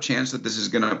lot of chance that this is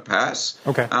going to pass.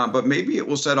 Okay. But maybe it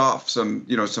will set off some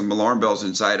alarm bells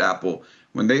inside Apple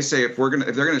when they say if they're going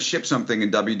to ship something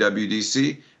in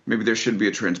WWDC, maybe there should be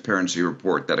a transparency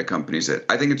report that accompanies it.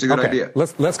 I think it's a good idea.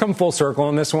 Let's come full circle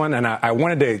on this one. And I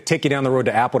wanted to take you down the road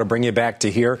to Apple to bring you back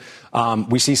to here.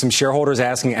 We see some shareholders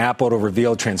asking Apple to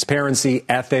reveal transparency,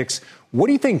 ethics. What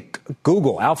do you think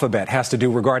Google, Alphabet, has to do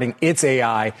regarding its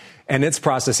AI and its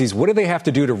processes? What do they have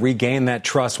to do to regain that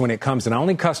trust when it comes to not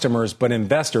only customers, but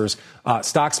investors?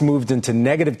 Stocks moved into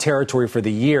negative territory for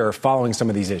the year following some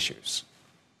of these issues.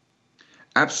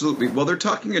 Absolutely. Well, they're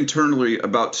talking internally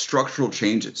about structural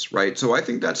changes, right? So I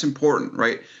think that's important,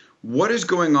 right? What is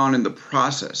going on in the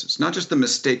process? It's not just the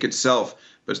mistake itself,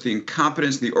 but it's the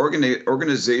incompetence, the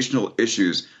organizational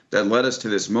issues that led us to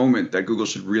this moment that Google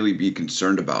should really be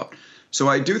concerned about. So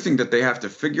I do think that they have to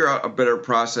figure out a better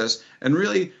process. And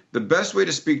really, the best way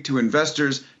to speak to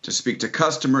investors, to speak to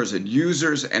customers and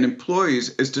users and employees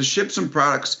is to ship some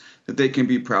products that they can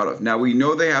be proud of. Now, we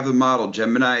know they have the model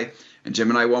Gemini and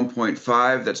Gemini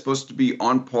 1.5 that's supposed to be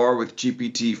on par with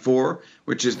GPT-4,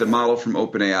 which is the model from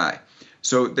OpenAI.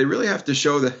 So they really have to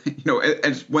show that,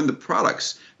 and when the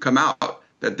products come out,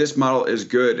 that this model is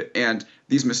good. And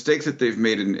these mistakes that they've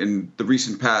made in the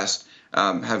recent past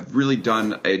have really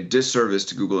done a disservice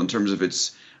to Google in terms of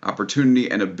its opportunity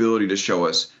and ability to show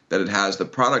us that it has the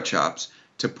product chops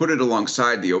to put it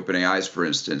alongside the OpenAIs, for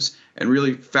instance, and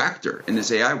really factor in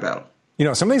this AI battle.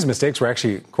 Some of these mistakes were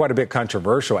actually quite a bit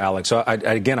controversial, Alex. So, I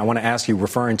want to ask you,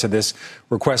 referring to this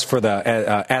request for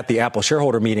at the Apple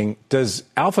shareholder meeting, does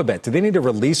Alphabet, do they need to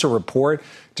release a report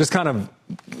just kind of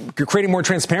creating more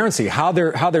transparency, how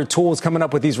their tool is coming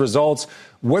up with these results,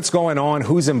 what's going on,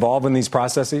 who's involved in these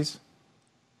processes?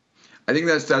 I think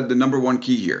that's the number one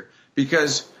key here,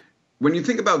 because when you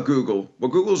think about Google,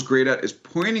 what Google's great at is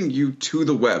pointing you to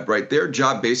the web, right? Their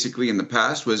job basically in the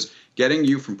past was getting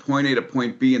you from point A to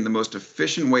point B in the most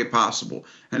efficient way possible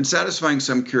and satisfying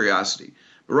some curiosity.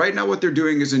 But right now what they're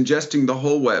doing is ingesting the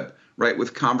whole web, right,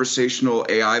 with conversational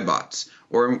AI bots,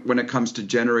 or when it comes to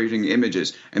generating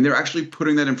images, and they're actually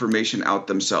putting that information out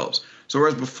themselves. So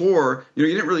whereas before, you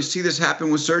didn't really see this happen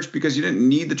with search because you didn't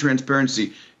need the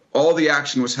transparency. All the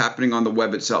action was happening on the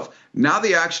web itself. Now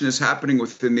the action is happening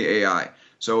within the AI.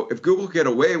 So if Google could get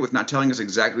away with not telling us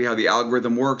exactly how the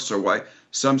algorithm works or why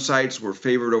some sites were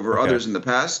favored over others in the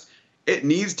past, it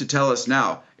needs to tell us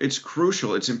now. It's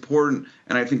crucial, it's important,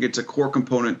 and I think it's a core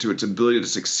component to its ability to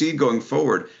succeed going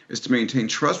forward is to maintain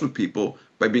trust with people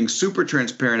by being super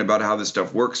transparent about how this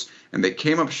stuff works. And they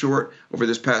came up short over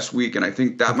this past week, and I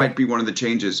think that might be one of the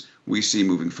changes we see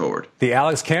moving forward. The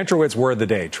Alex Kantrowitz word of the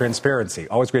day, transparency.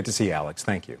 Always great to see you, Alex.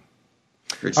 Thank you.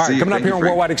 Great to All see right, you. coming up Thank here you, on Frank.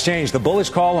 Worldwide Exchange, the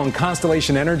bullish call on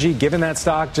Constellation Energy, giving that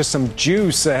stock just some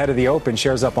juice ahead of the open.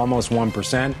 Shares up almost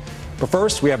 1%. But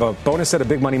first, we have a bonus set of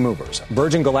big money movers.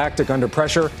 Virgin Galactic under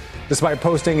pressure despite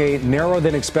posting a narrower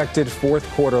than expected fourth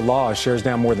quarter loss. Shares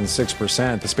down more than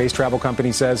 6%. The space travel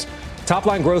company says top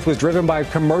line growth was driven by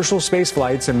commercial space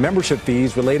flights and membership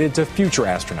fees related to future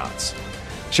astronauts.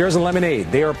 Shares of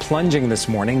Lemonade, they are plunging this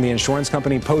morning. The insurance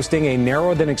company posting a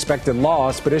narrower than expected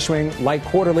loss, but issuing light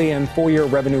quarterly and full year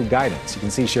revenue guidance. You can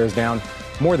see shares down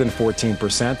more than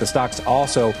 14%. The stock's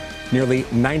also nearly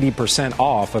 90%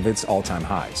 off of its all-time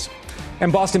highs.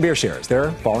 And Boston Beer shares,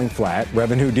 they're falling flat.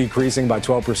 Revenue decreasing by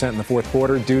 12% in the fourth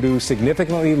quarter due to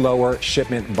significantly lower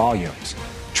shipment volumes.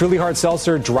 Truly Hard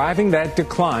Seltzer driving that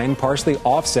decline, partially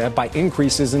offset by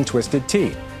increases in Twisted Tea.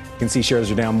 You can see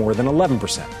shares are down more than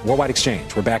 11%. Worldwide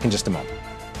Exchange, we're back in just a moment.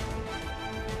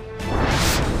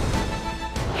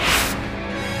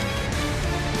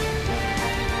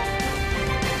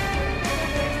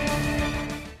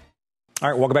 All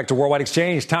right, welcome back to Worldwide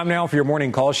Exchange. Time now for your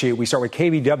morning call sheet. We start with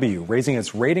KBW, raising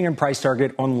its rating and price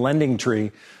target on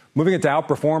LendingTree, moving it to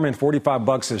outperform in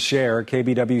 $45 a share.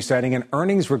 KBW citing an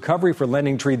earnings recovery for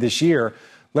LendingTree this year,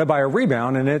 led by a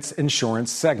rebound in its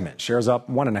insurance segment. Shares up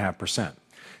 1.5%.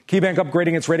 KeyBank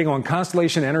upgrading its rating on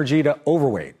Constellation Energy to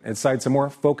overweight. It cites a more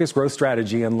focused growth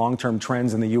strategy and long-term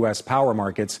trends in the U.S. power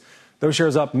markets. Those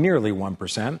shares up nearly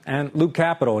 1%. And Loop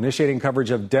Capital initiating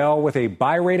coverage of Dell with a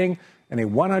buy rating and a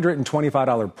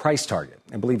 $125 price target,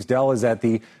 and believes Dell is at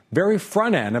the very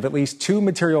front end of at least two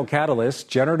material catalysts,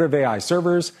 generative AI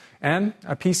servers and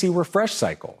a PC refresh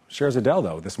cycle. Shares of Dell,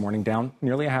 though, this morning down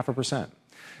nearly 0.5%.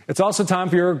 It's also time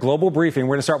for your global briefing.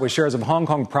 We're going to start with shares of Hong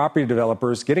Kong property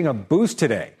developers getting a boost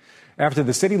today after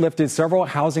the city lifted several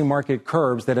housing market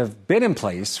curbs that have been in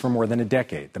place for more than a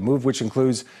decade. The move, which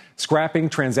includes scrapping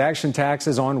transaction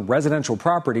taxes on residential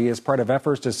property, is part of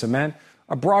efforts to cement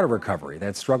a broader recovery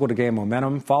that struggled to gain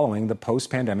momentum following the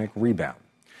post-pandemic rebound.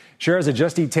 Shares of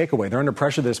Just Eat Takeaway, they're under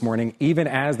pressure this morning, even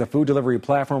as the food delivery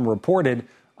platform reported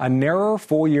a narrower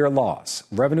full-year loss,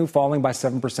 revenue falling by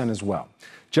 7% as well.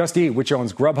 Just Eat, which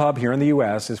owns Grubhub here in the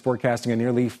U.S., is forecasting a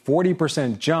nearly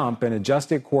 40% jump in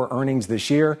adjusted core earnings this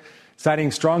year,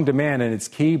 citing strong demand in its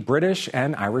key British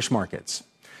and Irish markets.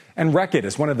 And Reckitt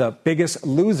is one of the biggest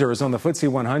losers on the FTSE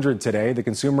 100 today, the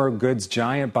consumer goods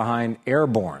giant behind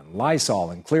Airborne,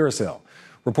 Lysol, and Clearasil,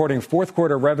 reporting fourth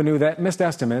quarter revenue that missed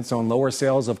estimates on lower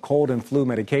sales of cold and flu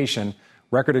medication.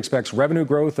 Reckitt expects revenue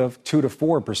growth of 2 to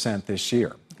 4% this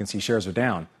year. You can see shares are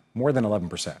down more than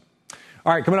 11%.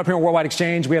 All right, coming up here on Worldwide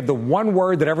Exchange, we have the one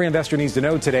word that every investor needs to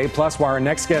know today, plus why our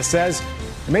next guest says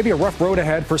it may be a rough road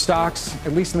ahead for stocks,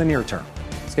 at least in the near term.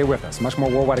 Stay with us. Much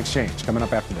more Worldwide Exchange coming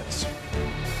up after this.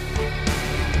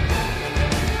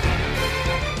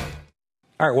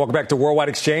 All right, welcome back to Worldwide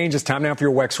Exchange. It's time now for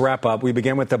your WEX wrap-up. We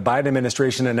begin with the Biden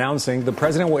administration announcing the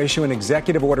president will issue an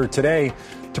executive order today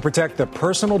to protect the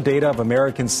personal data of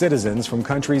American citizens from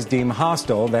countries deemed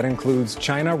hostile. That includes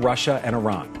China, Russia, and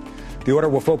Iran. The order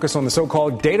will focus on the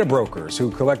so-called data brokers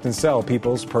who collect and sell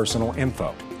people's personal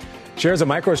info. Shares of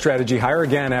MicroStrategy higher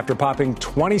again after popping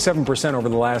 27% over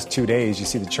the last 2 days. You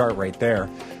see the chart right there.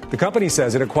 The company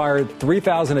says it acquired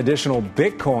 3,000 additional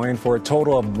Bitcoin for a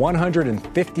total of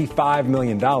 $155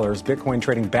 million. Bitcoin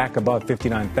trading back above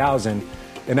 59,000.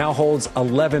 It now holds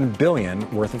 $11 billion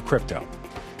worth of crypto.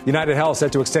 United Health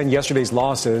set to extend yesterday's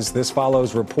losses. This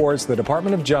follows reports the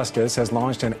Department of Justice has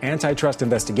launched an antitrust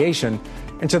investigation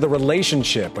into the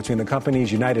relationship between the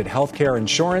company's United Healthcare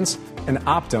Insurance and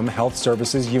Optum Health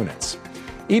Services units.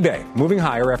 eBay, moving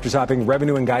higher after topping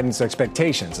revenue and guidance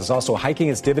expectations, is also hiking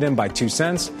its dividend by 2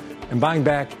 cents and buying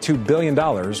back $2 billion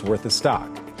worth of stock.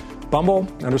 Bumble,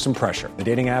 under some pressure. The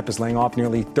dating app is laying off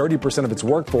nearly 30% of its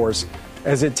workforce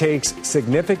as it takes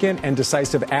significant and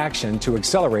decisive action to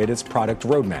accelerate its product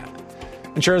roadmap.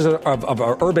 And shares of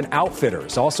Urban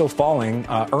Outfitters also falling,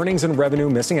 earnings and revenue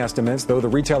missing estimates, though the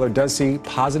retailer does see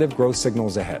positive growth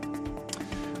signals ahead.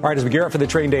 All right, as we gear up for the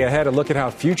trading day ahead, a look at how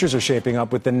futures are shaping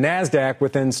up with the NASDAQ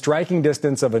within striking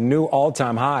distance of a new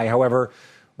all-time high. However,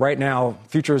 right now,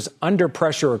 futures under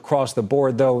pressure across the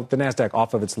board, though the NASDAQ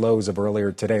off of its lows of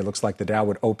earlier today. Looks like the Dow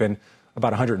would open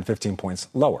about 115 points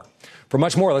lower. For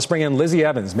much more, let's bring in Lizzie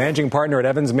Evans, managing partner at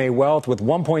Evans May Wealth with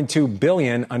 $1.2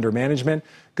 billion under management.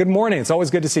 Good morning. It's always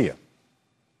good to see you.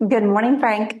 Good morning,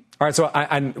 Frank. All right, so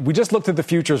we just looked at the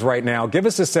futures right now. Give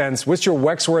us a sense. What's your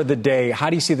WEX word of the day?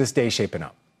 How do you see this day shaping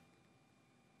up?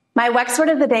 My WEX word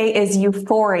of the day is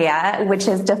euphoria, which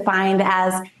is defined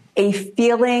as a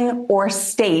feeling or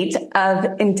state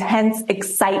of intense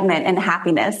excitement and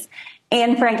happiness.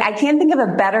 And Frank, I can't think of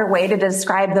a better way to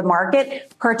describe the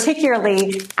market,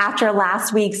 particularly after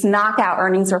last week's knockout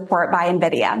earnings report by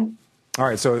NVIDIA. All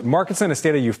right, so market's in a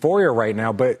state of euphoria right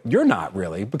now, but you're not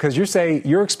really, because you say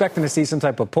you're expecting to see some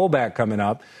type of pullback coming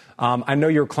up. I know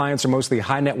your clients are mostly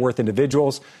high net worth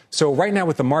individuals. So right now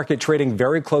with the market trading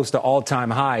very close to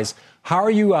all-time highs, how are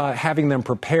you having them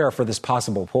prepare for this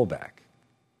possible pullback?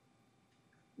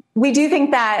 We do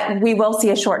think that we will see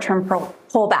a short-term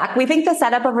pullback. We think the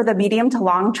setup over the medium to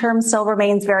long term still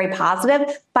remains very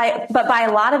positive, but by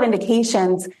a lot of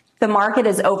indications, the market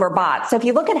is overbought. So if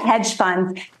you look at hedge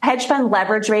fund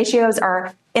leverage ratios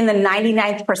are in the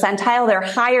 99th percentile. They're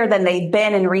higher than they've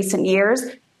been in recent years.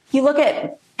 You look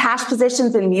at cash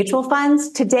positions in mutual funds.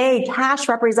 Today, cash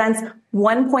represents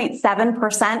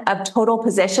 1.7% of total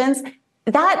positions.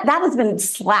 That has been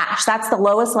slashed. That's the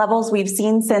lowest levels we've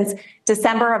seen since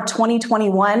December of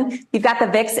 2021. You've got the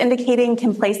VIX indicating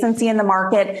complacency in the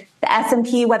market. The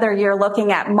S&P, whether you're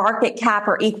looking at market cap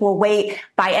or equal weight,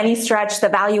 by any stretch, the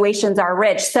valuations are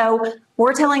rich. So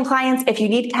we're telling clients, if you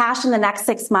need cash in the next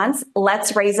 6 months,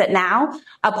 let's raise it now.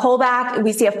 A pullback,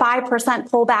 we see a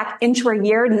 5% pullback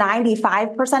intra-year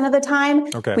 95% of the time.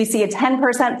 Okay. We see a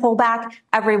 10% pullback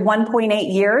every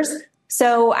 1.8 years.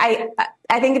 So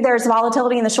I think there's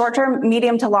volatility in the short term.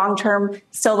 Medium to long term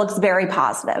still looks very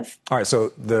positive. All right.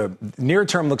 So the near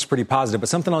term looks pretty positive, but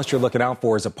something else you're looking out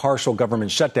for is a partial government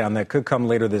shutdown that could come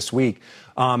later this week.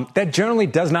 That generally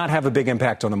does not have a big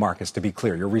impact on the markets, to be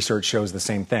clear. Your research shows the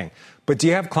same thing. But do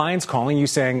you have clients calling you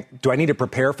saying, do I need to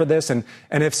prepare for this? And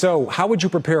if so, how would you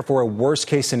prepare for a worst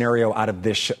case scenario out of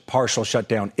this partial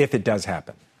shutdown if it does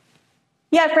happen?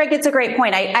 Yeah, Frank, it's a great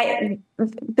point.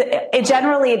 It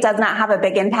generally does not have a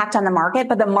big impact on the market,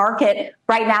 but the market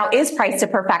right now is priced to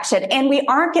perfection. And we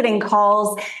aren't getting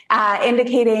calls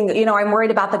indicating, I'm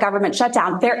worried about the government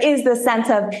shutdown. There is this sense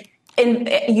of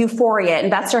euphoria.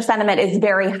 Investor sentiment is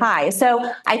very high. So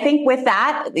I think with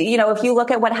that, if you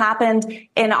look at what happened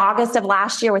in August of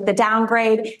last year with the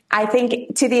downgrade, I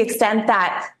think to the extent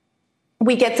that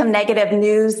we get some negative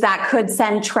news that could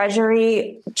send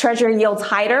treasury yields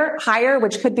higher,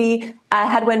 which could be a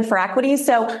headwind for equities.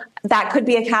 So that could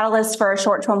be a catalyst for a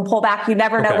short-term pullback. You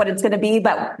never know what it's going to be,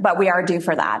 but we are due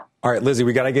for that. All right, Lizzie,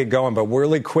 we got to get going, but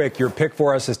really quick, your pick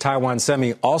for us is Taiwan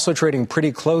Semi, also trading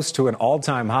pretty close to an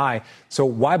all-time high. So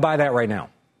why buy that right now?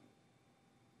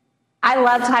 I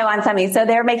love Taiwan Semi. So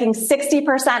they're making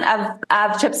 60%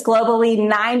 of chips globally,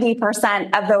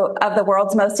 90% of the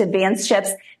world's most advanced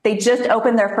chips. They just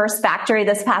opened their first factory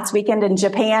this past weekend in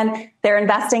Japan. They're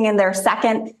investing in their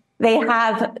second. They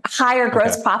have higher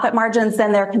gross profit margins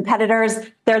than their competitors.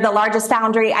 They're the largest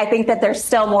foundry. I think that there's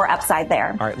still more upside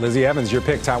there. All right, Lizzie Evans, your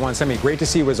pick, Taiwan Semi. Great to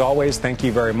see you as always. Thank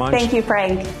you very much. Thank you,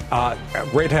 Frank.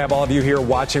 Great to have all of you here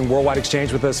watching Worldwide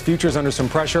Exchange with us. Futures under some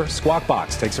pressure. Squawk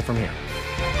Box takes it from here.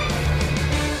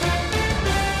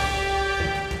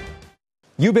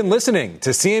 You've been listening to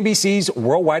CNBC's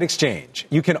Worldwide Exchange.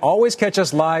 You can always catch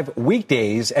us live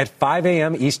weekdays at 5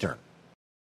 a.m. Eastern.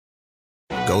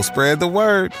 Go spread the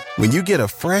word. When you get a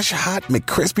fresh, hot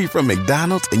McCrispy from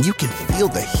McDonald's and you can feel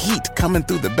the heat coming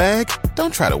through the bag,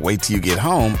 don't try to wait till you get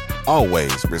home.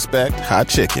 Always respect hot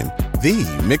chicken. The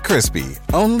McCrispy,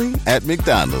 only at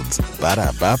McDonald's.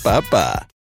 Ba-da-ba-ba-ba.